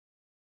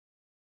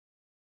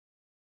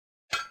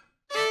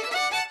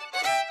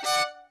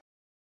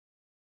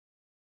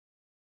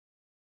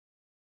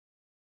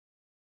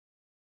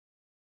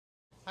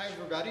Hi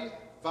everybody,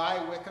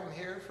 Vi Wickham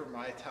here from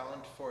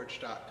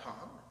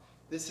mytalentforge.com.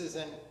 This is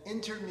an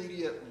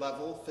intermediate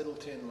level fiddle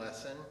tune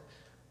lesson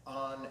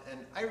on an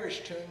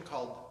Irish tune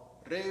called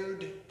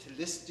Road to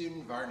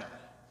Lisdoonvarna.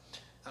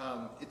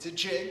 It's a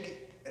jig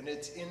and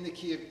it's in the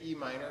key of E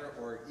minor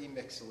or E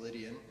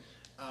mixolydian.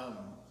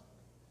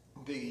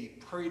 The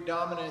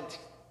predominant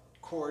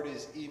chord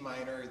is E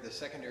minor, the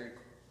secondary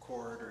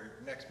chord or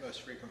next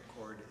most frequent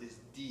chord is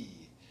D.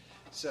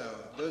 So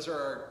those are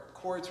our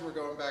chords we're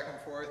going back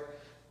and forth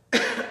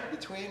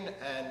between,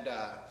 and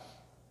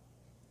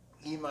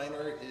E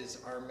minor is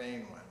our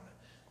main one.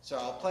 So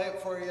I'll play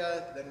it for you,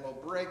 then we'll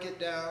break it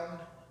down,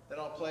 then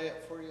I'll play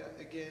it for you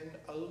again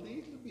a little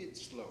bit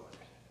slower.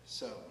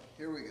 So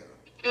here we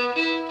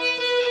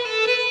go.